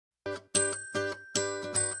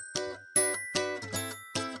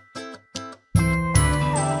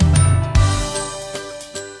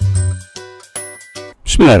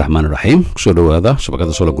bismillahi raxmaan raxiim kusoo dhawaada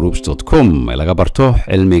shabakada sologroups.com ee laga barto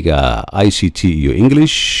cilmiga ICT iyo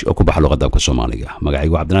English oo ku baxa luqadda Soomaaliga.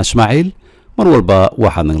 Magacaygu Cabdinaa Ismaaciil. mar walba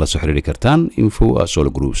waxaad nagala soo xiriiri kartaan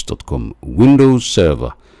info@sologroups.com. Windows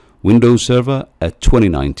Server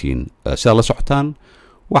 2019 sida la socotaan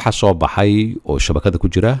waxa soo baxay oo shabakada ku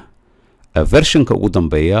jira versionka ugu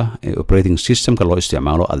dambeeya ee operating systemka loo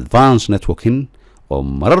isticmaalo advanced networking oo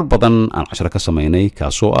marar badan aan cashar ka sameynay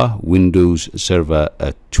kaasoo ah Windows Server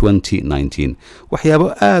 2019.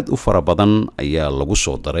 waxyaabo aad u fara badan ayaa lagu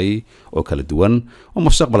soo daray oo kala duwan oo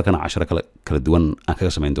mustaqbalkana cashar kala duwan aan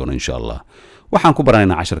kaga sameyn doono insha Allah. waxaan ku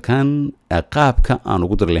baranaynaa casharkan qaabka aan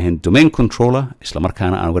ugu dari lahayn domain controller, isla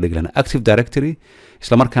markaana aan uga dhigi lahayn active directory,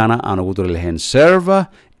 isla markaana aan ugu dari lahayn server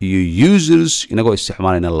iyo users inagoo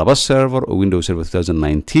isticmaalayna laba server oo Windows Server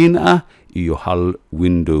 2019 ah iyo hal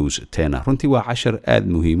Windows 10 ah. runtii waa cashar aad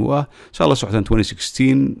muhiim u ah. saa la socotaan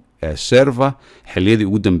 2016 server xilliyadii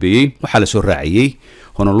ugu dambeeyey waxaa la soo raaciyey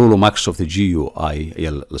Honolulu Microsoft GUI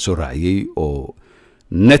ayaa la soo raaciyey oo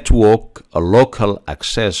network local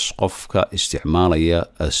access qofka isticmaalaya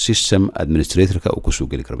system administratorka uu ku soo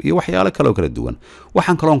geli karo iyo waxyaalo kale oo kala duwan.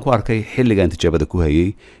 waxaan kaloo ku arkay xilligan tijaabada ku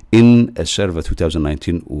hayay in server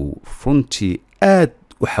 2019 uu runtii aad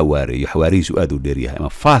u xawaarihiisu aad u dheer yahay ama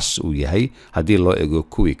fast uu yahay haddii loo eego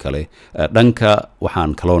kuwii kale. dhanka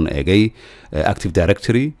waxaan kaloon eegay active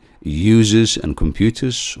directory, users and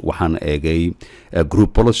computers, waxaan eegay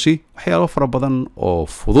group policy, waxyaalo fara badan oo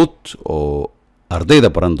fudud oo ardayda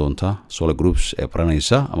baran doonta Solo Groups ee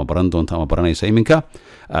baranaysa ama baran doonta ama baranaysa iminka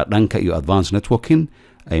dhanka iyo advanced networking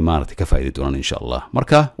ay maaragtay ka faa'iidi doonaan insha Allah.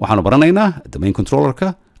 marka waxaanu baranaynaa domain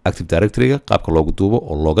controllerka, active directoryga qaabka loogu duubo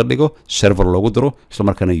oo looga dhigo, server loogu diro, isla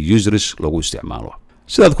markaana users loogu isticmaalo.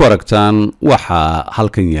 sidaad ku aragtaan waxaa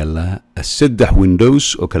halkan yaala saddex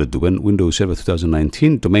Windows oo kala duwan. Windows Server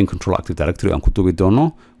 2019 domain control active directory aan ku duubi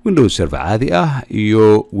doono, Windows Server caadi ah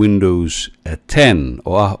iyo Windows 10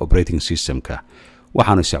 oo ah operating systemka.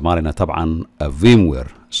 waxaanu isticmaalaynaa tabcan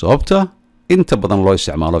VMware. sababta inta badan loo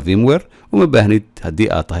isticmaalo VMware uma baahnid haddii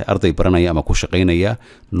aad tahay arday baranaya ama ku shaqaynaya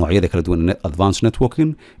noocyada kala duwan advanced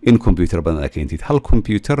networking in computer badan aad keentid. hal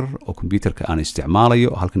computer oo computerka aan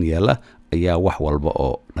isticmaalayo halkan yaala ayaa wax walba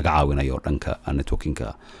oo naga caawinayo dhanka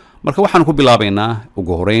networkingka. marka waxaan ku bilaabaynaa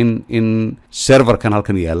ugu horeyn in serverkan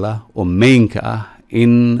halkan yaala oo mainka ah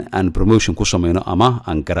in aan promotion ku sameyno ama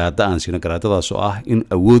aan garaada aan siino. garaadadaas oo ah in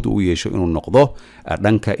awood u yeesho inuu noqdo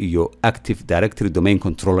dhanka iyo active directory domain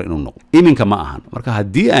controller inuu noqdo. iminka ma ahan. marka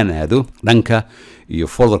haddii aan aado dhanka iyo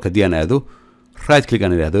folderka haddii aan aado right click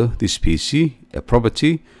aan idhaahdo this PC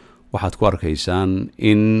property, waxaad ku arkaysaan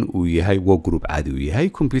in uu yahay work group caadi uu yahay,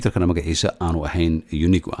 computerkana magaciisa aanu ahayn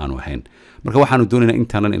unique aanu ahayn. marka waxaanu doonaynaa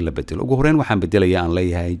intaanan in la bedelo. ugu horeyn waxaan bedelayaa aan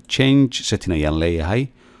leeyahay change setting ayaan leeyahay.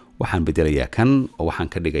 waxaan bedelayaa kan oo waxaan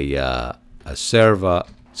ka dhigayaa server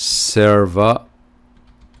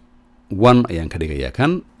 1 ayaan ka dhigayaa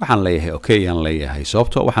kan. waxaan leeyahay okay ayaan leeyahay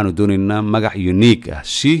sababtoo waxaanu doonaynaa magac unique ah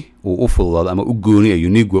si uu u fududaado ama u gooniya.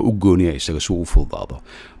 unique waa u gooniya isaga si uu u fududaado.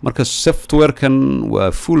 marka softwarekan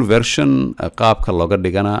waa full version. qaabka looga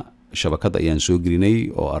dhigana shabakada ayaan soo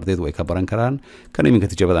gelinay oo ardaydu ay ka baran karaan. kan iminka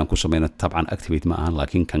tijaabada aan ku sameyno tabcan activate ma ahan,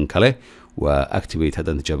 laakiin kan kale waa activate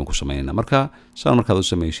haddaan tijaaban ku sameynayna. marka saan markaad u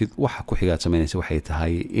samaysid waxa ku xigaad samaynaysa waxay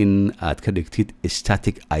tahay in aad ka dhigtid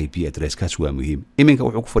static IP address. kaas waa muhiim. iminka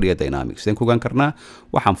wuxuu ku fadhiyaa dynamic. sideen ku ogaan karnaa?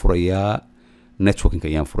 waxaan furayaa networking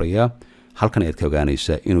ayaan furayaa. halkan ayaad ka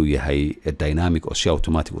ogaanaysaa inuu yahay dynamic oo si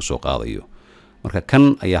automatic u soo qaadayo. marka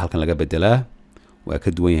kan ayaa halkan laga bedelaa. waa ka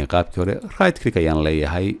duwan yahay qaabkii hore. right click ayaan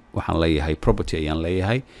leeyahay. waxaan leeyahay property ayaan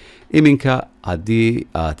leeyahay. iminka haddii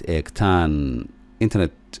aad eegtaan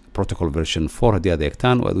internet protocol version 4 haddii aad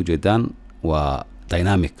eegtaan waad ujeedaan waa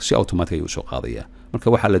dynamic si automatic ayuu soo qaadaya.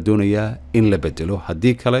 marka waxaa la doonayaa in la bedelo,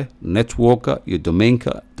 haddii kale networka iyo domain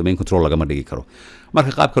control lagama dhigi karo.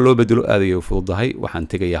 marka qaabka loo bedelo aad ayay u fududahay. waxaan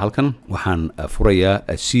tegayaa halkan, waxaan furayaa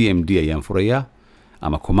CMD ayaan furayaa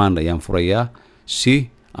ama command ayaan furayaa si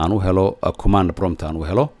aan u helo command prompt aan u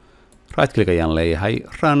helo. right click ayaan leeyahay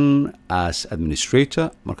run as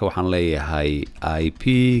administrator. marka waxaan leeyahay IP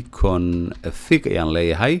config ayaan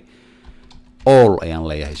leeyahay all ayaan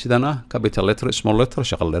leeyahay. sidan ah capital letter, small letter,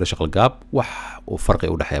 shaqal dheer, shaqal gaab, wax uu farqi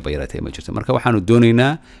u dhaxeeya bayraatay ma jirto. marka waxaanu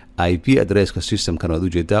doonaynaa IP addresska systemkan waad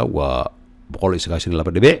ujeedaa waa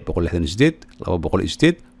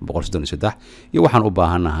 192.168.208.133 iyo waxaan u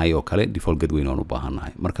baahanahay oo kale default gateway oo u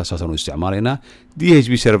baahanahay. marka saasaan u isticmaalaynaa.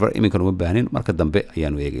 DHCP server iminkan uma baahnin, marka dambe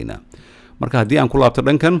ayaanu eegaynaa. marka haddii aan ku laabto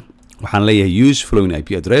dhankan waxaan leeyahay use following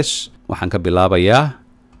IP address. waxaan ka bilaabayaa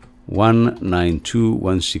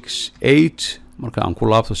 192.168. marka aan ku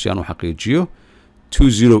laabto si aan u xaqiijiyo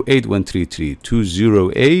 208.133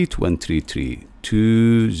 208.133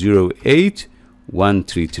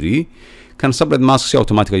 208.133 kan subnet mask si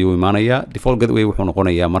automatic ayuu imaanayaa. Default gateway wuxuu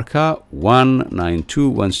noqonayaa marka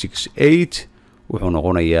 192.168 wuxuu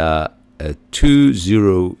noqonayaa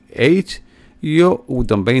 208 iyo ugu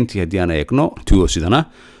dambeyntii haddii aan eegno 2 sidana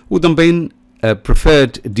ugu dambeyn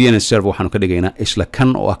preferred DNS server waxaanu ka dhigaynaa isla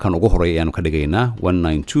kan oo ah kan ugu horeeya ayaanu ka dhigaynaa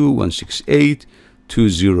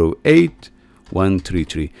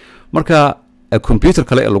 192.168.208.133 marka computer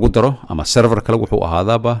kale ee lagu daro ama server kale wuxuu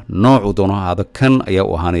ahaadaaba noocu doono ahaada kan ayaa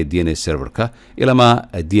u ahaanaya DNS serverka ilama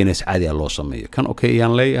DNS caadi ah loo sameeyo kan okay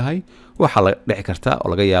ayaan leeyahay. waxaa la dhici karta oo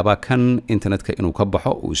laga yaabaa kan internetka inuu ka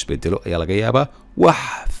baxo uu isbedelo ayaa laga yaabaa wax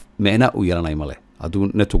micna u yeelanay male hadduu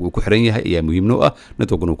network uu ku xiran yahay ayaa muhiimno ah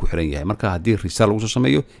networkuna uu ku xiran yahay marka haddii restart lagu soo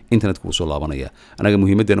sameeyo internetka wuu soo laabanaya. anaga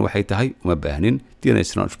muhiimadeena waxay tahay uma baahnin DNS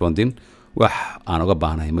not responding wax aan uga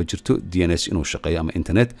baahnahay ma jirto DNS inuu shaqeeyo ama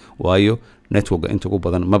internet waayo networka inta ugu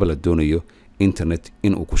badan maba la doonayo internet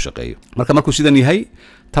inuu ku shaqeeyo. marka markuu sidan yahay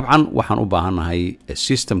tabcan waxaan u baahannahay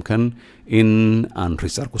systemkan in aan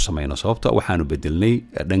restart ku samayno sababta waxaanu bedelnay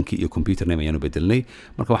dhankii iyo computer name ayaanu bedelnay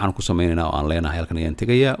marka waxaan ku samaynaynaa oo aan leenahay halkan ayaan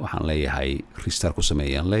tegayaa waxaan leeyahay restart ku sameey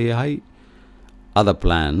ayaan leeyahay other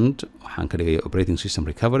planned waxaan ka dhigaya operating system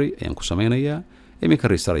recovery ayaan ku samaynayaa iminka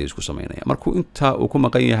restart ayaan isku samaynaya. markuu intaa uu ku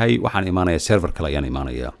maqan yahay waxaan imaanayaa server kale ayaan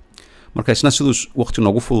imaanayaa marka isna siduu waqti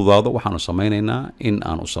noogu fududaado waxaanu samaynaynaa in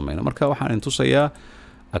aan u samayno marka waxaan intusayaa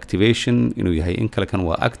activation inuu yahay in kale kan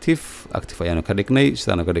waa active ayaanu ka dhignay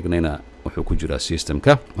sidaanu ka dhignayna wuxuu ku jiraa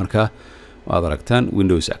systemka marka waad aragtaan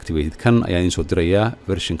Windows activated kan ayaan idiin soo dirayaa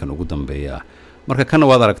versionkan ugu dambeeya marka kan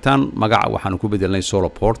waad aragtaan magaca waxaanu ku bedelnay Solar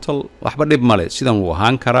Portal waxba dhib male sidan wuu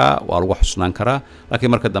ahaan karaa waa lagu xusnaan karaa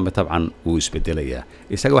laakiin marka dambe tabcan wuu isbedelayaa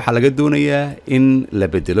isaga waxaa laga doonayaa in la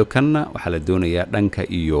bedelo kanna waxaa la doonayaa dhanka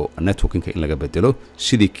iyo networkinka in laga bedelo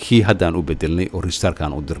sidii kii haddaan u bedelnay oo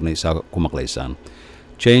restartkaan u dirnay saa ku maqlaysaan.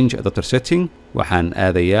 change adapter setting waxaan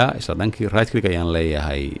aadayaa isla dhankii right click ayaan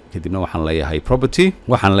leeyahay kadibna waxaan leeyahay property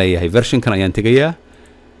waxaan leeyahay versionkan ayaan tegayaa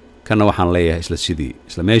kana waxaan leeyahay isla sidii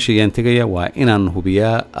isla meesha ayaan tegayaa waa inaan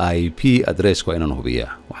hubiyaa IP address waa inaan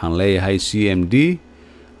hubiyaa waxaan leeyahay cmd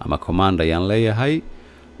ama command ayaan leeyahay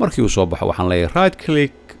markii uu soo baxo waxaan leeyahay right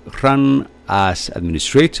click run as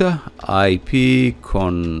administrator IP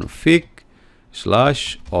config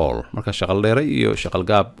 /all marka shaqal dheere iyo shaqal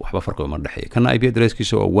gaab waxba farqi uma dhaxeeyo kana IP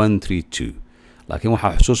addresskiisa waa 132 laakiin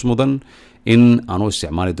waxaa xusuus mudan in aanu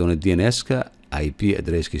isticmaali doono DNS-ka IP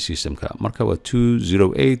addresski systemka marka waa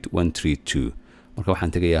 208.132 marka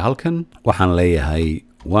waxaan tegayaa halkan waxaan leeyahay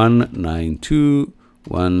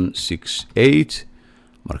 192.168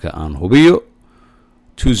 marka aan hubiyo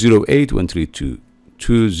 208.132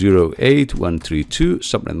 208.132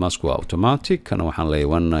 subnet mask waa automatic kana waxaan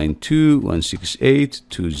leeyahay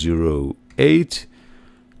 192.168.208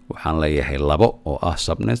 waxaan leeyahay labo oo ah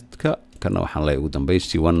subnetka kana waxaan leeyahay ugu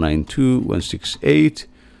dambeystii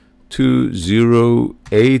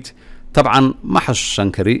 192.168.208 tabcan ma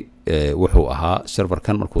xasuusan kari wuxuu ahaa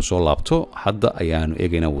serverkan markuu soo laabto hadda ayaanu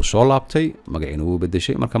eegaynaa wuu soo laabtay magaciina wuu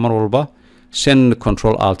bedeshay marka mar walba send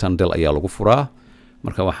control alt and del ayaa lagu furaa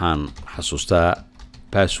marka waxaan xasuustaa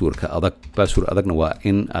password adagna waa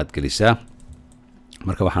in aad gelisaa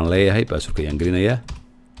marka waxaan leeyahay passwordka ayaan gelinayaa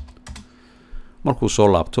markuu soo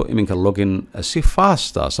laabto iminka login si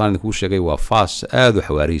fasta saan idinku sheegay waa fast aad u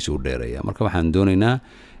xawaarihiisa u dheereeya marka waxaan doonaynaa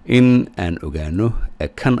in aan ogaano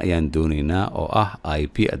kan ayaan doonaynaa oo ah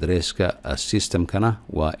IP addresska systemkana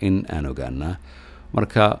waa in aan ogaanaa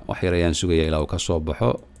marka wax yar ayaan sugayaa ilaa uu ka soo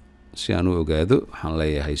baxo si aan u ogaado waxaan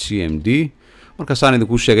leeyahay cmd marka saan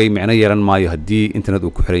idinku sheegay micno yeelan maayo haddii internet uu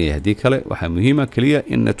ku xiran yahay haddii kale waxaa muhiima keliya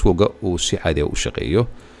in networka uu si caadi ah u shaqeeyo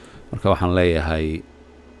marka waxaan leeyahay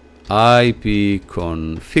IP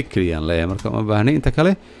config ayaan leeyahay marka ma baahnay inta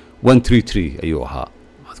kale 133 ayuu ahaa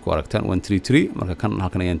waxaad ku aragtaan 133 marka kan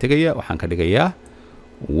halkan ayaan tegayaa waxaan ka dhigayaa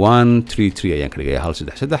 133 ayaan ka dhigayaa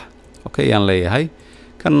 133 okay ayaan leeyahay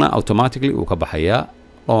kanna automatically uu ka baxayaa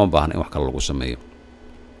looma baahna in wax kale lagu sameeyo.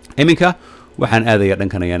 iminka waxaan aadayaa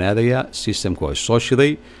dhankan ayaan aadayaa systemku waa soo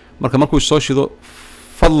shiday marka markuu soo shido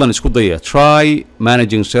fadlan isku daya try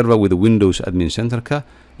managing server with the Windows admin centerka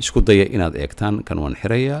isku daya inaad eegtaan kan waan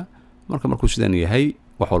xirayaa marka markuu sidan yahay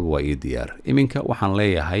wax walba waa ii diyaar. iminka waxaan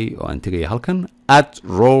leeyahay oo aan tegaya halkan add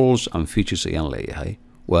roles and features ayaan leeyahay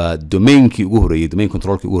waa domainkii ugu horeeyay domain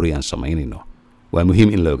controlkii ugu horeeyay aan samaynayno waa muhiim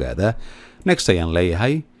in la ogaadaa. next ayaan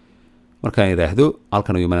leeyahay markaan idhaahdo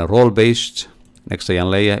halkan ayuu mana role based next ayaan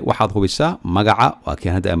leeyahay waxaad hubisaa magaca waa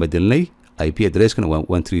kii hadda aan bedelnay IP addresskana waa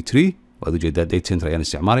 133 waad ujeedaa data center ayaan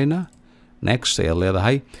isticmaalaynaa next ayaad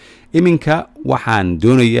leedahay iminka waxaan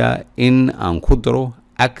doonayaa in aan ku daro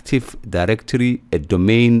active directory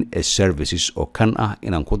domain services oo kan ah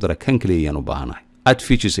inaan ku daro kan kaliya ayaan u baahanahay add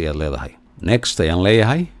features ayaad leedahay next ayaan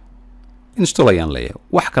leeyahay install ayaan leeyahay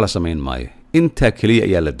wax kala samayn maayo inta kaliya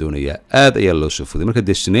ayaa la doonayaa aad ayaa loo soo fuday marka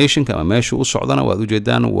destinationka ama meesha u socdana waad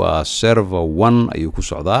ujeedaan waa server 1 ayuu ku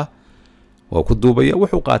socdaa waa ku duubaya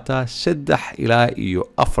wuxuu qaataa 3 ilaa iyo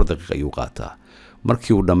 4 daqiiqo ayuu qaataa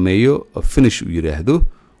markii uu dhammeeyo finish uu yiraahdo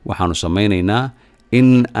waxaanu samaynaynaa in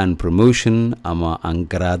aan promotion ama aan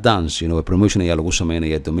gradance promotion ayaa lagu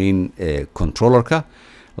sameynaya domain controllerka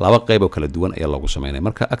laba qayb oo kala duwan ayaa lagu sameynaya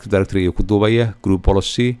marka active directory ayuu ku duubaya group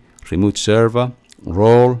policy remote server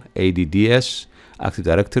role adds active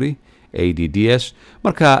directory adds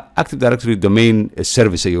marka active directory domain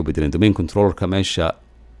service ayuu bedeleen domain controllerka meesha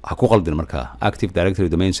ha ku qaldin marka active directory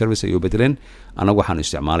domain service ayuu bedeleen anagu waxaan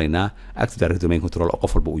isticmaalaynaa active directory domain control oo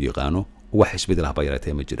qof walba u yaqaano wax isbedel ah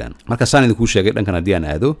bayratay ma jiraan marka saan idinku sheegay dhankan hadii aan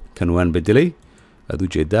aado kan waan bedelay aad u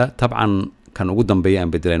jeedaa tabcan kan ugu dambeeya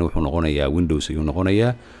aan bedelayna wuxuu noqonayaa windows ayuu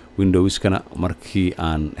noqonayaa windows kana markii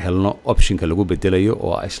aan helno optionka lagu bedelayo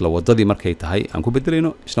oo isla wadadii markay tahay aan ku bedelayno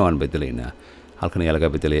isna waan bedelaynaa halkan ayaa laga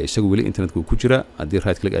bedelaya isagu weli internetka ku jira hadii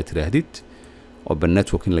right click aad tiraahdid open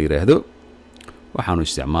network in la yiraahdo waxaanu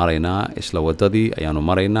isticmaalaynaa isla wadadii ayaanu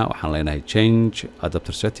maraynaa waxaan leenahay change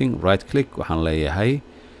adapter setting right click waxaan leeyahay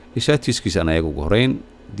isatiskiisa aan eego ugu horeyn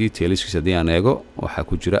detailskiisa hadii aan eego waxaa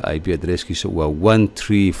ku jira IP addresskiisa waa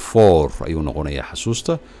 134 ayuu noqonayaa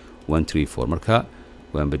xasuusta 134 marka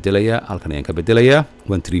waan bedelayaa halkan ayaan ka bedelayaa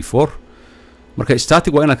 134 marka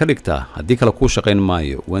static waa inaad ka dhigtaa haddii kale kuu shaqayn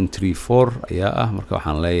maayo 134 ayaa ah marka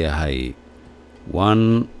waxaan leeyahay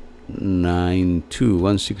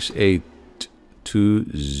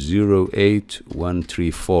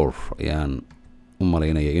 192.168.208.134 ayaan u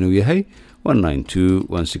malaynayaa inuu yahay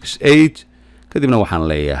 192.168 kadibna waxaan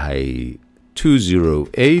leeyahay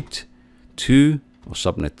 208.2 oo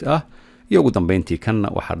subnet ah iyo ugu dambeyntii kanna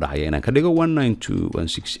waxaa dhacaya inaan ka dhigo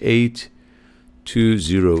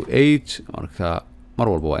 192.168.208 marka mar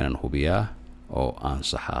walba waa inaan hubiyaa oo aan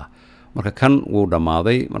saxaa marka kan wuu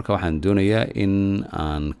dhammaaday marka waxaan doonayaa in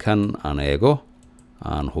aan kan aan eego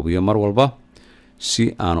aan hubiyo mar walba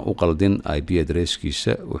si aan u qaldin IP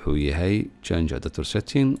addresskiisa wuxuu yahay change adapter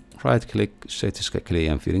setting right click statuska kaliya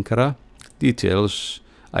ayaan fiirin karaa details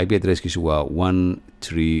IP addresskiisa waa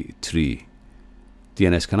 133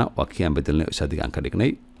 DNS kana waa kii aan bedelnay isaadiga aan ka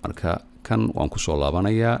dhignay marka kan waan ku soo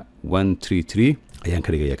laabanayaa 133 ayaan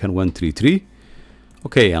ka dhigayaa kan 133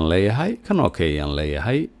 okay ayaan leeyahay kan okay ayaan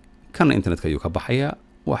leeyahay kan internetka ayuu ka baxayaa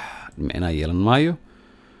wax micnaa yeelan maayo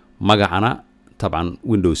magacana tabcan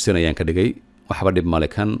Windows 10 ayaan ka dhigay waxba dhib male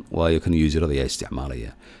kan waayo kan userada ayaa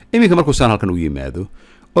isticmaalaya iminka markuu saan halkan u yimaado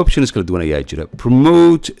options kala duwan ayaa jira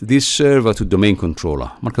promote this server to domain controller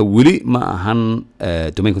marka weli ma ahan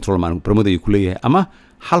domain controller ma promote ayuu ku leeyahay ama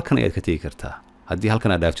halkan ayaad ka tegi kartaa haddii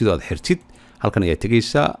halkan aad dhaaftid oo aad xirtid halkan ayaad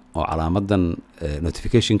tegaysaa oo calaamadan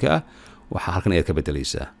notificationka ah waxa halkan ayaad ka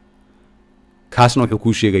bedelaysaa kaasna wuxuu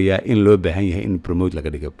kuu sheegayaa in loo baahan yahay in promote laga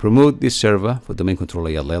dhigo promote this server for domain controller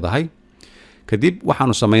ayaad leedahay kadib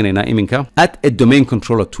waxaanu samaynaynaa iminka add a domain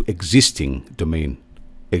controller to existing domain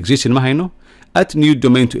existing ma hayno add new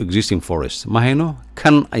domain to existing forest ma hayno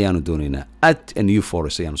kan ayaanu doonaynaa add a new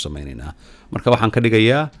forest ayaanu samaynaynaa marka waxaan ka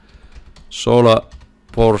dhigayaa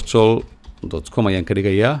solarportal.com ayaan ka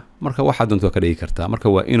dhigayaa marka waxaad doonto ka dhigi kartaa marka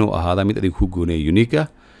waa inuu ahaadaa mid adiga ku goonaya unique ah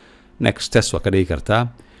next test waa ka dhigi kartaa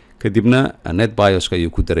kadibna netbioska ayuu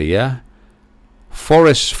ku darayaa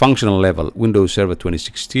forest functional level Windows Server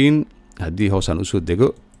 2016 haddii hoosaan usoo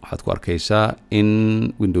dego waxaad ku arkaysaa in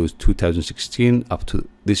Windows 2016 up to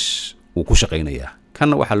this uu ku shaqaynayaa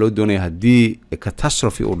kanna waxaa loo doonayaa haddii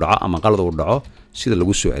catastrophe uu dhaco ama qalad uu dhaco sida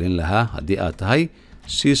lagu soo celin lahaa haddii aad tahay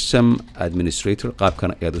system administrator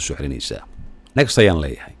qaabkan ayaad u soo celinaysaa next ayaan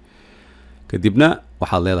leeyahay kadibna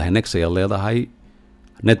waxaad leedahay next ayaad leedahay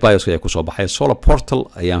netbioska ayaa kusoo baxaya solar portal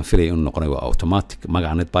ayaan filaya inuu noqonayo waa automatic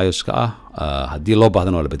magaca netbioska ah haddii loo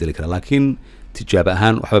baahdana waa la bedeli karaa laakiin tijaab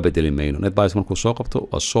ahaan waxba bedeli mayno netbios markuu soo qabto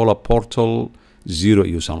waa solar portal 0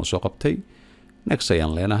 iyuusaan u soo qabtay next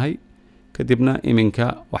ayaan leenahay kadibna iminka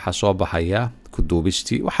waxaa soo baxaya ku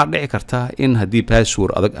duubistii waxaa dhici kartaa in haddii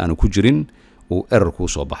password adag aanu ku jirin uu error kuu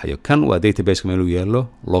soo baxayo kan waa databaseka meeluu yaallo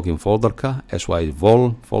login folderka syvol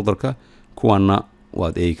folderka kuwana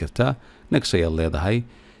waad eegi kartaa next ayaad leedahay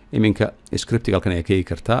iminka scriptigalkan ayaa ka eegi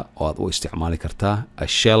kartaa oo aad u isticmaali kartaa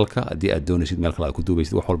shellka haddii aad doonaysid meel kale aad ku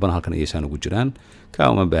duubaysid wax walbana halkan ayaysaan ugu jiraan ka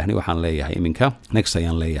uma baahni waxaan leeyahay iminka next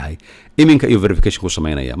ayaan leeyahay iminka iyo verification ku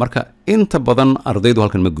samaynaya marka inta badan ardaydu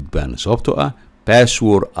halkan ma gudbaan sababtoo ah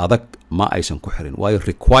password adag ma aysan ku xirin waayo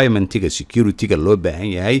requirementiga securityga loo baahan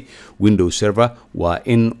yahay Windows Server waa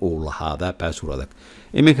in uu lahaadaa password adag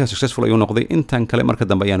iminka successful ayuu noqday intan kale marka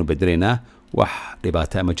dambe ayaanu bedelaynaa wax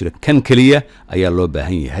dhibaato ma jiro kan kaliya ayaa loo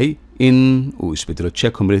baahan yahay in uu isbedelo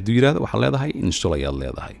check complete yiraahdo waxa leedahay install ayaad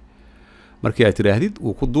leedahay markii aad tiraahdid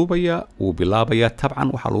uu ku duubaya uu bilaabaya tabcan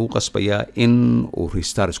waxa lagu qasbayaa in uu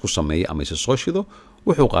restart isku sameeyo ama isa soo shido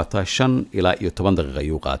wuxuu qaataa 5 ilaa 10 daqiiqo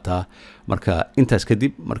ayuu qaataa marka intaas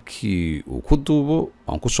kadib markii uu ku duubo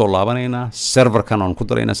aan ku soo laabanaynaa serverkan aan ku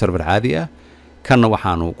daraynaa server caadi ah kana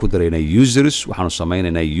waxaanu ku daraynaa users waxaanu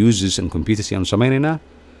sameynaynaa users and computers ayaanu sameynaynaa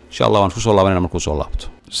insha Allah waan ku soo laabanaynaa markuu soo laabto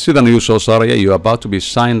sidan ayuu soo saaraya you are about to be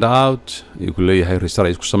signed out ayuu ku leeyahay restart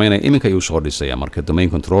ayuu ku sameynaya iminka ayuu soo dhisaya marka domain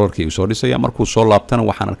controllerka ayuu soo dhisaya markuu soo laabtana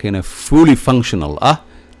waxaan arkaynaa fully functional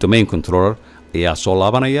domain controller ayaa soo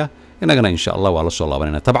laabanaya inagana insha Allah waa la soo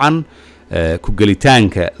laabanayna tabcan ku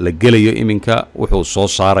gelitaanka la gelayo iminka wuxuu soo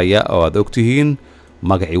saaraya oo aad ogtihiin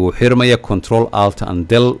magacii wuu xirmaya control alt and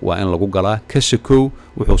del waa in lagu galaa kasakow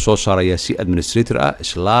wuxuu soo saaraya si administrator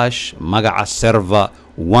magaca server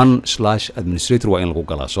 1/administrator waa in lagu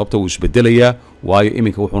galaa sababta uu isbedelayaa waayo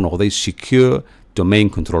iminka wuxuu noqday secure domain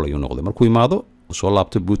control ayuu noqday markuu imaado soo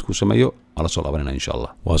laabto bootku sameeyo ala soo laabanayna insha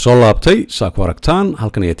Allah waa soo laabtay saa ku aragtaan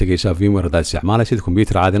halkan ayaa tegaysaa VMware hadaad isticmaalaysid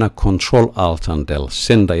computer caadina control alt and del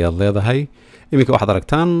send ayaad leedahay iminka waxaad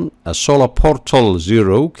aragtaan solar portal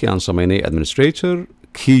 0 kii aan sameynay administrator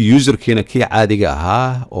kii userkiina kii caadiga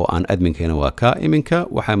ahaa oo aan adminkeena waa ka iminka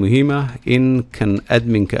waxaa muhiim ah in kan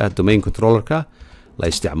adminka ah domain controllerka la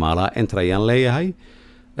isticmaalaa enter ayaan leeyahay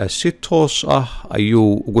si toos ah ayuu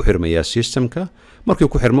ugu xirmayaa systemka markii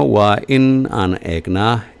ku xirmo waa in aan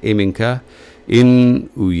eegnaa iminka in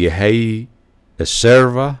uu yahay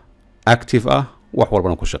server active ah wax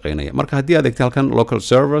walbana ku shaqeynaya marka haddii aad eegto halkan local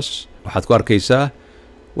servers waxaad ku arkaysaa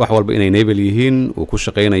wax walba inay enable yihiin uu ku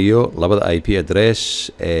shaqeynayo labada IP address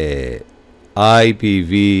ee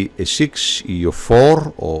IPv6 iyo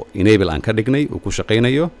 4 oo enable aan ka dhignay uu ku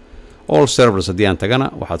shaqeynayo all servers haddii aan tagana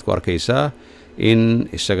waxaad ku arkaysaa in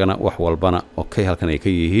isagana wax walbana okay halkan ay ka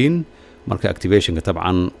yihiin marka activationka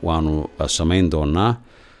tabcan waanu samayn doonaa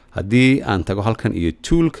haddii aan tago halkan iyo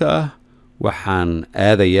toolka ah waxaan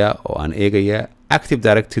aadayaa oo aan eegayaa active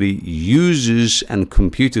directory users and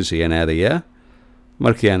computers ayaan aadayaa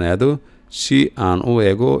markii aan aado si aan u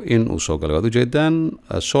eego in uu soo galay waad ujeedaan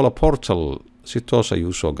solar portal si toos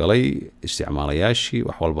ayuu soo galay isticmaalayaashii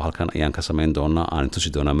wax walba halkan ayaan ka samayn doonaa aan tusi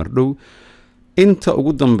doonaa mardhow inta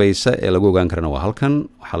ugu dambaysa ee lagu ogaan karana waa halkan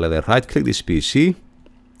waxaa leedahay right click this PC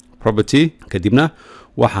property kadibna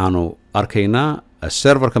waxaanu arkaynaa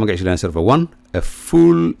serverka magaciisa server 1 a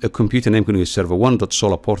full computer name kan server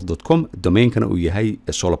 1.solarportal.com domainkana uu yahay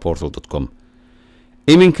solarportal.com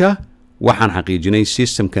iminka waxaan xaqiijinay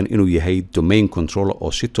systemkan inuu yahay domain controller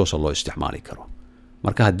oo si toos ah loo isticmaali karo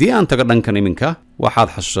marka haddii aan tago dhankan iminka waxaad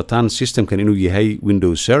xasuusataan systemkan inuu yahay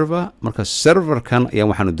Windows Server marka serverkan ayaan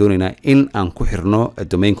waxaanu doonaynaa in aan ku xirno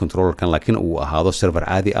domain controllerkan laakiin uu ahaado server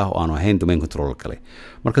caadi ah oo aan ahayn domain controller kale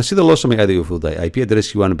marka sida loo sameeyo aad ayuu fududahay IP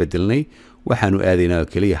addresskii waanu bedelnay waxaanu aadaynaa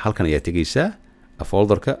kaliya halkan ayaa tegaysaa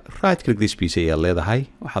folderka right click this PC ayaa leedahay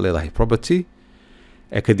waxaad leedahay property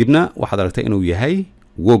kadibna waxaad aragtaa inuu yahay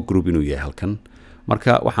work group inuu yahay halkan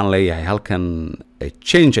marka waxaan leeyahay halkan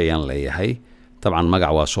change ayaan leeyahay طبعا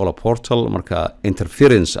magac waa solar portal marka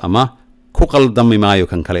interference ama ku qaldami maayo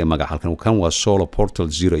kan kale magac halkan kan waa solar portal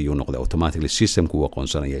 0 ayuu noqday automatically systemku uu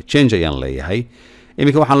aqoonsanaya change ayaan leeyahay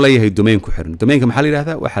iminka waxaan leeyahay domain ku xiran domainka maxaa la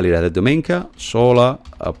yiraahdaa waxaa la yiraahdaa domainka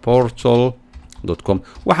solarportal.com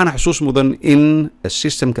waxaan xusuus mudan in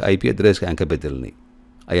systemka IP addresska aan ka bedelnay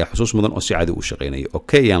ayaa xusuus mudan oo si caadi u shaqeynaya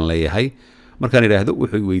okay ayaan leeyahay markaan yiraahdo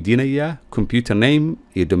wuxuu weydiinayaa computer name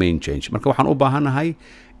iyo domain change marka waxaan u baahanahay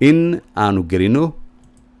in aanu gelino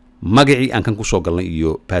magacii aan kan ku soo galnay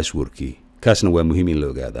iyo passwordkii kaasna waa muhiim in la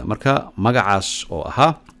ogaada marka magacaas oo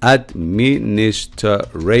ahaa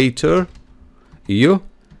administrator iyo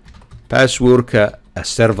passwordka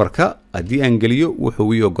serverka haddii aan geliyo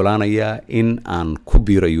wuxuu ii ogolaanayaa in aan ku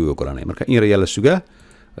biiro ayuu ogolaanaya marka in yar ayaa la sugaa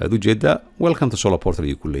aad ujeedaa welcome to solar portal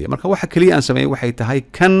ayuu ku leeyahay marka waxa kaliya aan sameeyay waxay tahay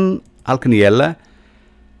kan halkan yaala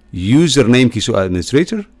usernamekiisu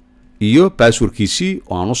administrator iyo passwordkiisii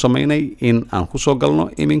oo aan u sameynay in aan ku soo galno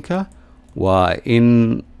iminka waa in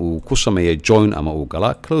uu ku sameeyo join ama uu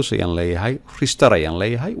gala close ayaan leeyahay restart ayaan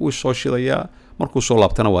leeyahay uu soo shidayaa markuu soo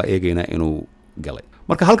laabtana waa eegaynaa inuu galay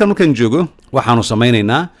marka halkan markaan joogo waxaanu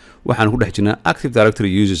sameynaynaa waxaan ku dhex jirnaa active directory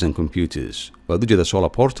users and computers waad ujeeda solar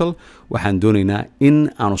portal waxaan doonaynaa in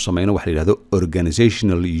aanu sameyno waxa la yidhahdo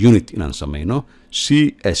organizational unit inaan sameyno si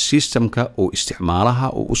systemka uu isticmaalaha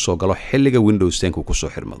uu u soo galo xilliga Windows 10 uu ku soo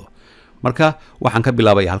xirmado marka waxaan ka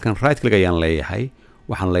bilaabaya halkan right click ayaan leeyahay,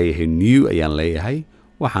 waxaan leeyahay new ayaan leeyahay,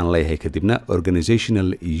 waxaan leeyahay kadibna organizational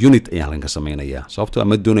unit ayaan halkan ka samaynayaa, sababtoo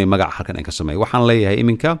ama doonayo magaca halkan aan ka sameeyo. Waxaan leeyahay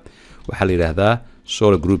iminka waxaa la yidhaahdaa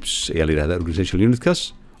solar groups ayaa la yidhahdaa organizational unitkaas.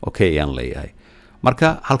 Okay ayaan leeyahay, marka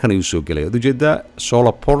halkan ayuu soo gelaya. Ad ujeedaa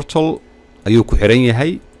solar portal ayuu ku xiran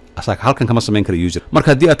yahay, asaga halkan kama samayn kara user.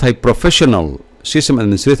 Marka haddii aad tahay professional system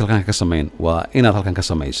administrator halkan ka samayn, waa inaad halkan ka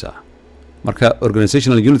samaysaa. marka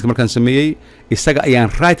organizational unit markaan sameeyey isaga ayaan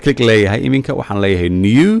right click leeyahay, iminka waxaan leeyahay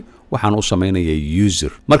new, waxaan u samaynayaa user.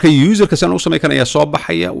 marka userka saan u samayn kan ayaa soo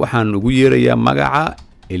baxaya, waxaan ugu yeerayaa magaca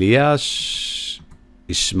Ilyas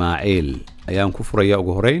Ismail ayaan ku furayaa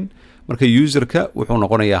ugu horeyn. marka userka wuxuu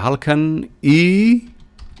noqonayaa halkan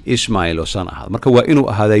Ismail oo saan ahaada. marka waa inuu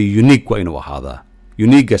ahaadaa unique, waa inuu ahaadaa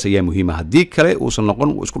uniquegaas ayaa muhiima. haddii kale uusan noqon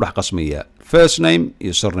wuu isku dhex qasmayaa. first name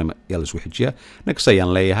iyo surname ayaa la isku xijiyaa. next ayaan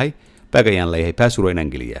leeyahay, back ayaan leeyahay, password waa inaan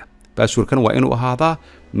geliyaa. passwordkan waa inuu ahaadaa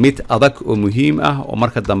mid adag oo muhiim ah oo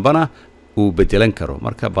marka dambana uu bedelan karo.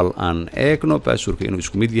 marka bal aan eegno passwordka inuu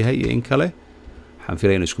isku mid yahay iyo in kale. waxaan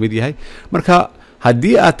filaya inuu isku mid yahay. marka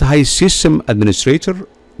haddii aad tahay system administrator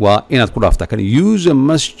waa inaad ku dhaaftaa kan user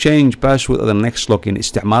must change password at the next login.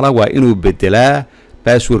 isticmaalaha waa inuu bedelaa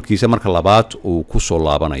passwordkiisa marka labaad uu ku soo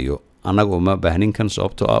laabanayo. annaga uma baahnin kan,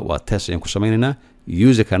 sababtoo ah waa test ayaan ku samaynaynaa.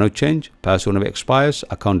 user cannot change, password never expires,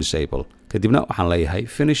 account disable. kadibna waxaan leeyahay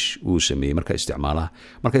finish, wuu sameeyey marka isticmaalaha.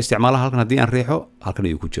 marka isticmaalaha halkan haddii aan riixo halkan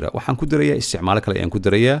ayuu ku jiraa. waxaan ku darayaa isticmaalo kale ayaan ku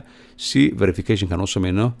darayaa si verificationkan u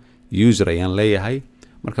samayno. user ayaan leeyahay,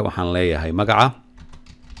 marka waxaan leeyahay magaca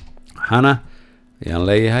hana ayaan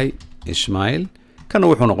leeyahay Ismail, kana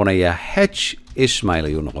wuxuu noqonayaa h Ismail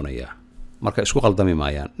ayuu noqonayaa. marka isku qaldami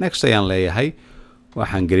maayaan. next ayaan leeyahay,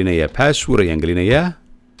 waxaan gelinayaa password ayaan gelinayaa,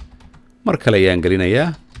 mar kale ayaan gelinayaa.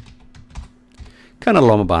 kana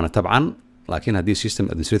looma baahna tabcan, laakiin haddii system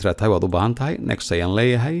administrator aad tahay waad u baahan tahay. next ayaan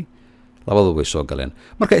leeyahay, labaduba way soo galeen.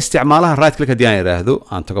 marka isticmaalaha right click haddii aan idhaahdo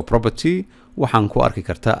aan tago property, waxaan ku arki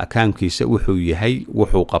kartaa accountkiisa wuxuu yahay,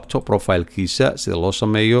 wuxuu qabto, profilekiisa sida loo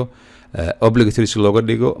sameeyo, obligatory si looga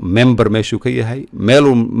dhigo, member meeshuu ka yahay,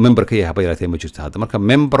 meeluu member ka yahay haba yaraatee ma jirto hadda. marka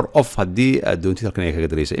member of haddii aad doontid halkan ayaa kaga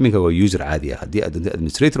daraysa. iminka waa user caadi ah. haddii aad doontid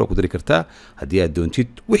administrator waa ku dari kartaa, haddii aad doontid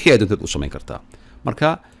wixii aad doontid u samayn kartaa.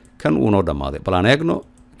 marka kan wuu noo dhammaaday. bal aan eegno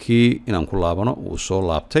kii inaan ku laabano, wuu soo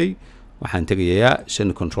laabtay. waxaan tegayaa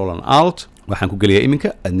send control and alt, waxaan ku geliyaa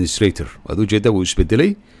iminka administrator. waad ujeedaa wuu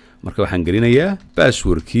isbedelay. marka waxaan gelinayaa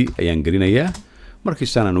passwordkii ayaan gelinayaa.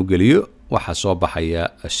 markiisaan aan u geliyo waxaa soo baxaya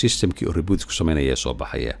systemkii oo reboot ku samaynaya soo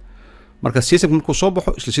baxaya. marka systemka markuu soo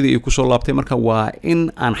baxo isla sidii ay ku soo laabtay. marka waa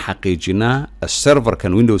in aan xaqiijinaa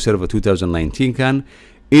serverkan Windows Server 2019 kan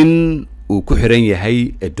in uu ku xiran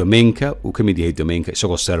yahay domainka, uu ka mid yahay domainka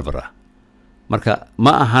isagoo server ah. marka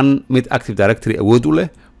ma ahan mid active directory awood u leh,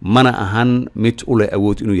 mana ahan mid u leh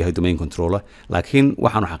awood inuu yahay domain controller, laakiin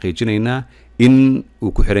waxaanu xaqiijinaynaa in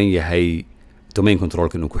uu ku xiran yahay domain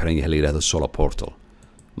controlka, inuu ku xiran yahay la yidhahdo solar portal.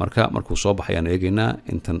 marka markuu soo baxay ayaan eegaynaa.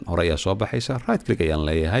 intan hore ayaa soo baxaysa. right click ayaan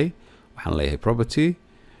leeyahay, waxaan leeyahay property.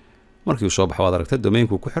 markii uu soo baxo waad aragta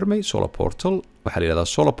domainkuu ku xirmay solar portal. waxaa la yidhahdaa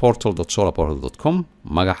solarportal.solarportal.com.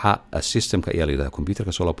 magaca systemka ayaa la yidhahdaa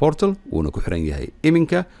computerka solar portal, wuuna ku xiran yahay.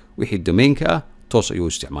 iminka wixii domainka ah toos ayuu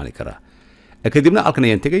isticmaali karaa. kadibna halkan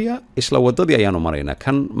ayaan tegayaa, isla wadadii ayaanu maraynaa.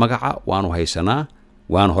 kan magaca waanu haysanaa,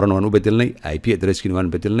 horena waan u bedelnay, IP addresskiina waan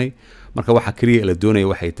bedelnay. marka waxa kaliya la doonaya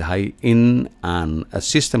waxay tahay in aan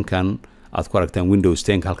systemkan aad ku aragtaan Windows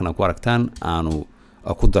 10 halkan aad ku aragtaan aanu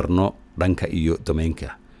ku darno dhanka iyo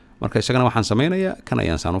domainka. marka isagana waxaan samaynayaa kan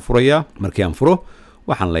ayaan saan u furayaa. markii aan furo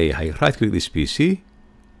waxaan leeyahay right click this PC,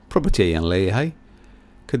 property ayaan leeyahay.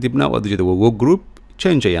 kadibna waad ujeeda waa work group,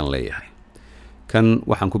 change ayaan leeyahay. kan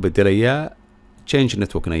waxaan ku bedelayaa change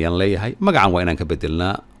networking ayaan leeyahay. magacan waa inaan ka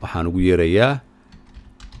bedelnaa. waxaan ugu yeerayaa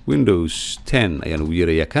Windows 10 ayaan ugu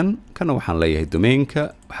yeerayaa kan. kana waxaan leeyahay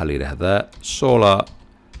domainka waxaa la yidhaahdaa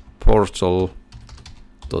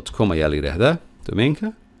solarportal.com ayaa la yidhaahdaa domainka.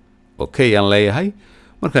 okay ayaan leeyahay.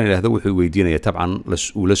 markaan idhaahdo wuxuu weydiinayaa tabcan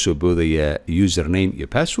uu la soo boodayaa username iyo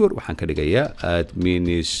password. waxaan ka dhigayaa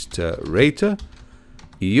administrator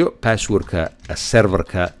iyo passwordka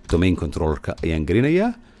serverka domain controllerka ayaan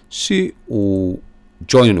gelinayaa si uu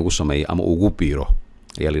join ugu sameeyo ama ugu biiro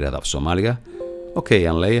ayaa la yidhahdaa af Soomaaliga. okay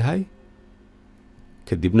ayaan leeyahay.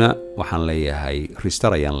 kadibna waxaan leeyahay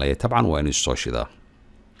restart ayaan leeyahay. tabcan waa inuu soo shidaa.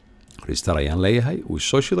 restart ayaan leeyahay, wuu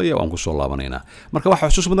soo shidaya, waan ku soo laabanaynaa. marka waxa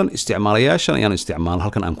xusuus mudan isticmaalayaashan ayaan isticmaal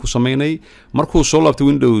halkan aan ku samaynay. markuu soo laabtay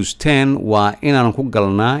Windows 10 waa inaan ku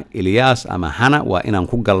galnaa Ilyas ama Hana, waa inaan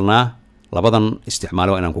ku galnaa labadan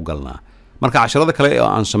isticmaale, waa inaan ku galnaa. marka casharada kale oo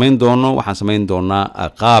aan samayn doono waxaan samayn doonaa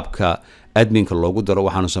qaabka adminka loogu daro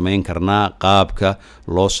waxaanu samayn karnaa qaabka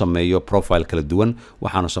loo sameeyo profile kala duwan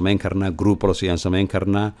waxaanu samayn karnaa group policy ayaan samayn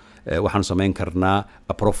karnaa waxaanu samayn karnaa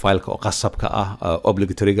profileka oo qasabka ah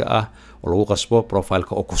obligatoryga ah oo lagu qasbo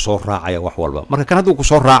profileka oo kusoo raacaya wax walba marka kan hadduu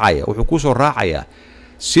kusoo raacaya wuxuu kusoo raacaya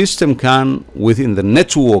systemkan within the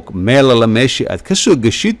network meel alla meeshii aad ka soo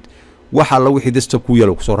geshid waxa alla wixii desktop ku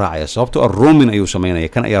yaalo kusoo raacaya sababtoo ah roaming ayuu samaynaya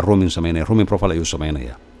kan ayaa roaming profile ayuu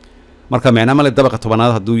samaynaya marka micna male dabaqa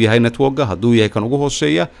tobanaad hadduu yahay networka hadduu yahay kan ugu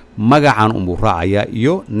hooseeya magacan unbuu raacayaa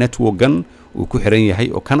iyo networkan uu ku xiran yahay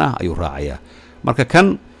oo kan ah ayuu raacayaa marka kan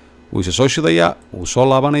wuu isa soo shidayaa wuu soo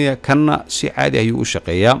laabanaya kanna si caadi ayuu u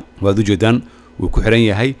shaqeeyaa waad ujeedaan wuu ku xiran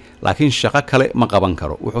yahay laakiin shaqo kale ma qaban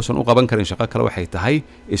karo wuxuusan u qaban karin shaqo kale waxay tahay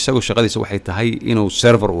isagu shaqadiisa waxay tahay inuu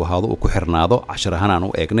server uu ahaado uu ku xirnaado cashar ahaan aan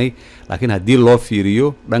u eegnay laakiin haddii loo fiiriyo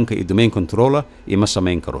dhanka iyo domain controller ima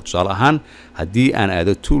samayn karo tusaale ahaan haddii aan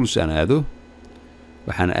aado tools aan aado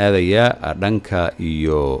waxaan aadayaa dhanka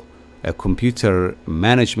iyo computer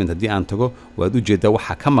management haddii aan tago waad ujeedaa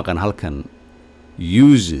waxaa ka maqan halkan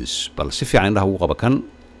uses bal si fiican indhaha ugu qaba kan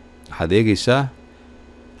waxaad eegaysaa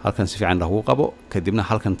halkan si fiican indhaha ugu qabo kadibna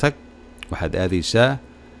halkan tag waxaad aadaysaa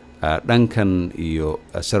dhankan iyo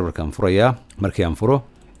serverkan furayaa markii aan furo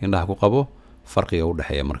indhaha ku qabo farqiga u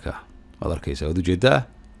dhexeeya marka waad arkaysaa waad ujeedaa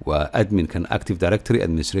waa adminkan active directory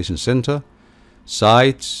administration center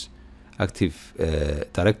sites active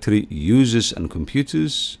directory users and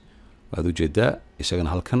computers waad ujeedaa isagana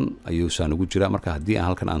halkan ayuu saan ugu jiraa marka haddii aan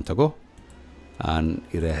halkan aan tago aan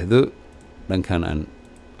iraahdo dhankan aan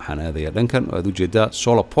waxaan aadayaa dhankan waad ujeedaa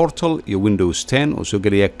solar portal iyo windows 10 oo soo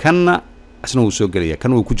gelaya kanna asna wuu soo gelaya kan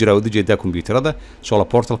wuu ku jiraa waad ujeedaa computerada solar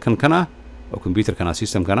portal kan ah oo computerkana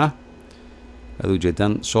systemkan ah waad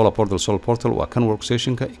ujeedaan solar portal waa kan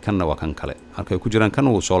workstationka kanna waa kan kale halkay ku jiraan kan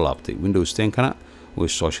wuu soo laabtay windows 10 kana wuu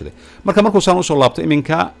soo shiday marka markuu saan usoo laabto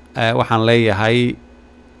iminka waxaan leeyahay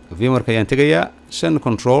VMware ayaan tegayaa send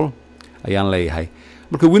control ayaan leeyahay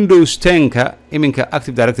marka Windows 10ka iminka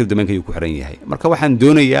Active Directory domainka ayuu ku xiran yahay marka waxaan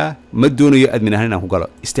doonayaa ma doonayo admin ahaan inaan ku galo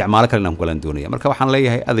isticmaalo kale inaan ku galan doonaya marka waxaan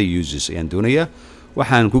leeyahay other users ayaan doonayaa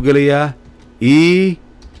waxaan ku gelayaa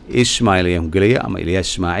Ismail ayaan ku gelayaa ama Ilyas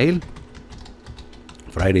Ismail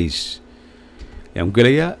Fridays ayaan ku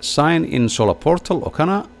gelayaa sign in solar portal oo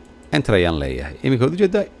kana enter ayaan leeyahay iminka wada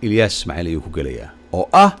jeeda Ilyas Ismail ayuu ku gelayaa oo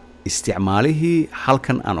ah isticmaalihii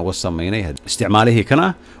halkan aan uga sameynay isticmaalihii kana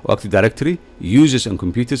oo Active Directory users and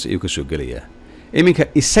computers ayuu ka soo gelayaa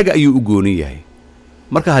iminka isaga ayuu u gooni yahay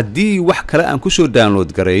marka haddii wax kale aan ku soo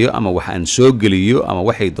download gareeyo ama wax aan soo geliyo ama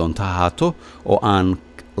waxay doonto ahaato oo aan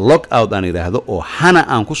log out aan yiraahdo oo hana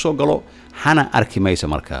aan ku soo galo hana arki maysa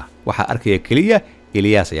marka waxa arkaya kaliya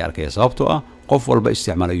Ilyas ayaa arkaya sababtoo ah qof walba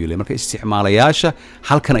isticmaal ayuu leeyahay marka isticmaalayaasha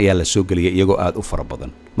halkan ayaa la soo geliyay iyagoo aad u fara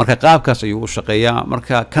badan marka qaabkaas ayuu u shaqeeyaa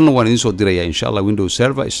marka kan waan idin soo dirayaa insha Allah Windows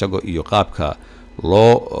Server isagoo iyo qaabka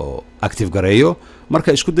loo active gareeyo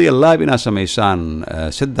marka isku daya lab inaad samaysaan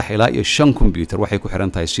 3 ilaa iyo 5 computer waxay ku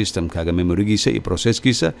xiran tahay systemkaaga memorygiisa iyo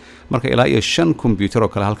processkiisa marka ilaa iyo 5 computer oo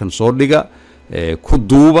kale halkan soo dhiga ku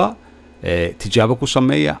duuba tijaabo ku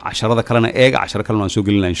sameeya casharada kalena eega casharo kalena waan soo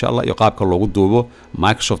gelinaa insha Allah iyo qaabka loogu duubo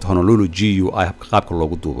Microsoft Honolulu GUI qaabka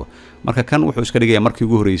loogu duubo marka kan wuxuu iska dhigayaa markii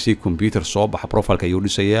ugu horeysay computer soo baxa profileka ayuu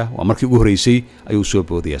dhisayaa waa markii ugu horeysay ayuu soo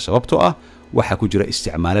boodaya sababtoo ah waxa ku jira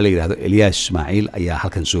isticmaale la yiraahdo Ilyas Ismail ayaa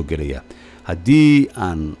halkan soo gelaya haddii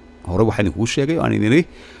aan hore waxaan idinku sheegay oo aan idin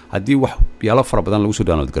haddii wax yaalo fara badan lagu soo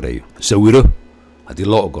download gareeyo sawiro haddii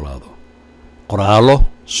loo ogolaado qoraalo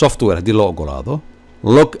software haddii loo ogolaado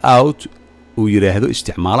log out uu yiraahdo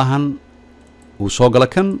isticmaalahan uu soo gala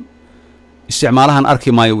kan isticmaalahan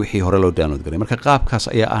arki maayo wixii hore loo download garay marka qaabkaas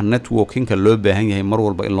ayaa ah networkingka loo baahan yahay mar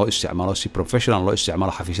walba in loo isticmaalo si professional loo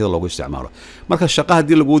isticmaalo xafiisyada loogu isticmaalo marka shaqo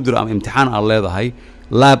haddii lagu diro ama imtixaan aad leedahay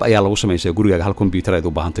lab ayaa lagu sameeyaa gurigaaga hal computer aad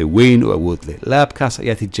u baahantahay weyn oo awood leh labkaas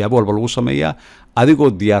ayaa tijaabo walba lagu sameeyaa adigoo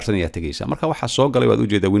diyaarsan ayaa tagaysa marka waxa soo galay waad u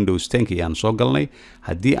jeedaa Windows 10 ayaan soo galnay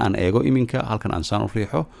haddii aan eego iminka halkan aan saan u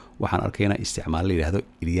riixo waxaan arkaynaa isticmaal la yiraahdo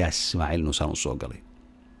Ilyas Ismail inuu saan u soo galay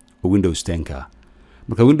oo Windows 10ka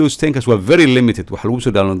marka Windows 10kaas waa very limited wax lagu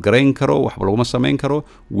soo download gareyn karo waxba laguma sameyn karo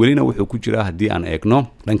welina wuxuu ku jiraa haddii aan eegno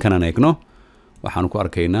dhankan aan eegno waxaan ku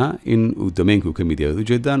arkaynaa in uu domainka uu ka mid yahay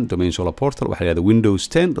ujeedaan domain solar portal waxa la yiraahdaa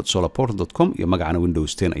windows10.solarportal.com iyo magacana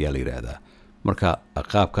Windows 10 ayaa la yiraahdaa marka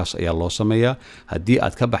qaabkaas ayaa loo sameeyaa haddii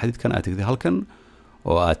aad ka baxdid kan aad tagtid halkan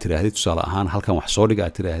oo aad tiraahdid tusaale ahaan halkan wax soo dhiga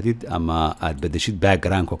aad tiraahdid ama aad bedeshid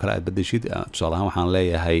background oo kale aad bedeshid tusaale ahaan waxaan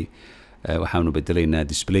leeyahay waxaanu bedelaynaa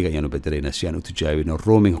displayga ayaanu bedelaynaa si aan u tijaabino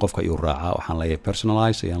roaming qofka ayuu raacaa waxaan leeyahay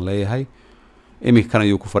personalize ayaan leeyahay iminka kan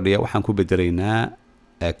ayuu ku fadhiyaa waxaan ku bedelaynaa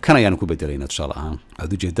kan ayaan ku bedelayna tusaale ahaan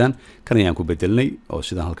aad u jeedaan kan ayaan ku bedelnay oo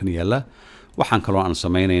sidaan halkan yaala waxaan kaloo aan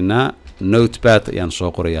samaynaynaa notepad ayaan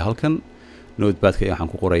soo qorayaa halkan notepadka waxaan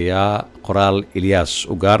ku qorayaa qoraal Ilyas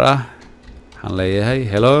u gaar ah waxaan leeyahay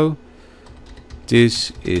hello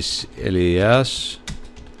this is Ilyas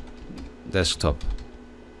desktop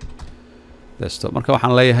marka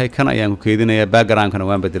waxaan leeyahay kan ayaan ku keydinayaa backgroundkana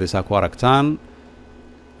waan bedelaysaa ku aragtaan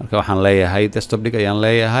marka waxaan leeyahay desktop dhig ayaan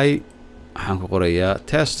leeyahay waxaan ku qorayaa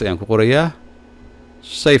test ayaan ku qorayaa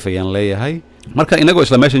save ayaan leeyahay marka inagoo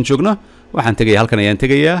isla meeshan joogno waxaan tegayaa halkan ayaan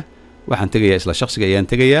tegayaa waxaan tegayaa isla shakhsiga ayaan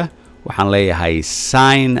tegayaa waxaan leeyahay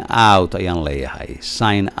sign out ayaan leeyahay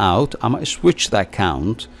sign out ama switch the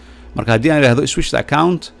account marka haddii aan idhaahdo switch the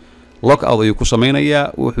account log out ayuu ku samaynayaa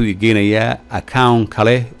wuxuu igeynayaa account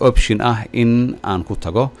kale option ah in aan ku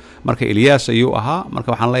tago marka Ilyas ayuu ahaa marka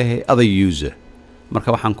waxaan leeyahay other user marka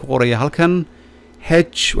waxaan ku qorayaa halkan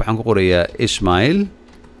waxaan ku qorayaa Ismail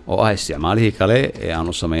oo ah isticmaalihii kale ee aan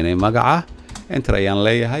u samaynay magaca enter ayaan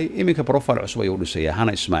leeyahay iminka profile cusub ayuu dhisayaa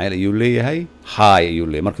Hana Ismail ayuu leeyahay hi ayuu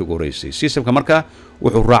leeyahay markii ugu horeysay systemka marka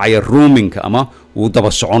wuxuu raacayaa roamingka ama wuu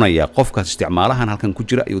daba soconayaa qofka isticmaalahan halkan ku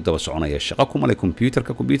jira ayuu daba soconayaa shaqo kuma leh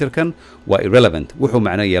computerkan waa irrelevant wuxuu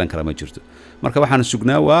macno yeelan kara ma jirto marka waxaan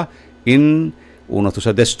sugnaa waa in uuna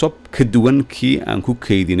tusa desktop ka duwan kii aan ku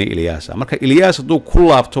keydinay Ilyas marka Ilyas hadduu ku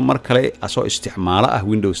laabto mar kale asoo isticmaalo ah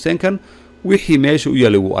Windows 10kan wixii meesha u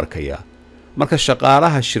yaalay wuu arkayaa marka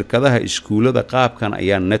shaqaalaha shirkadaha iskuulada qaabkan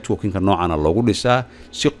ayaa networkingka noocana loogu dhisaa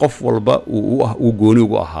si qof walba uu gooni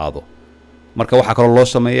ugu ahaado marka waxa kale loo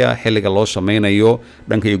sameeyaa xilliga loo sameynayo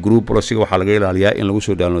dhanka iyo group policy waxa laga ilaaliyaa in lagu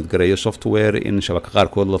soo download gareeyo software in shabaka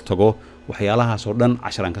qaarkood la tago waxyaalahaas oo dhan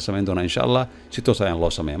casharaan ka sameyn doona insha Allah si toos ah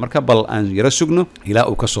loo sameeyo marka bal aan yara sugno ilaa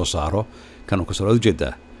uu ka soo saaro kan uu ka soo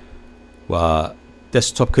jeedaa waa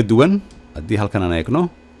desktop ka duwan haddii halkan aan eegno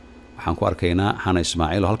waxaan ku arkaynaa Hana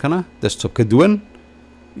Ismail halkana desktop ka duwan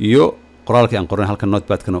iyo qoraalkii aan qoran halkan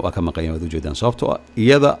notepadkana waa ka maqan yahay ujeedaan sababtoo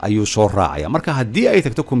iyada ayuu soo raacaya marka haddii ay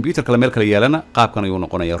tagto computer kale meel kale yeelana qaabkan ayuu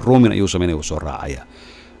noqonayaa roaming ayuu sameeyaa soo raacaya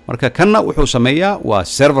marka kanna wuxuu sameeyaa waa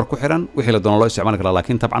server ku xiran wixii la doono loo isticmaali karaa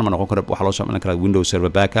laakiin tabcan ma noqon karo waxa loo isticmaali karaa Windows Server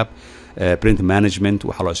Backup print management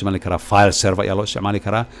waxa loo isticmaali karaa file server ayaa loo isticmaali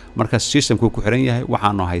karaa marka systemku ku xiran yahay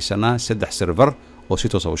waxaanu haysanaa 3 server oo si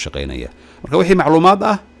toos ah u shaqeynaya marka wixii macluumaad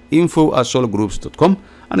ah info@sologroups.com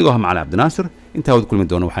anigoo Macalin Cabdinaasir intaa wada kulmi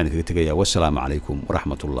doona waxaan idinkaga tegayaa wassalaamu calaykum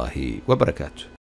waraxmatullaahi wabarakaatuh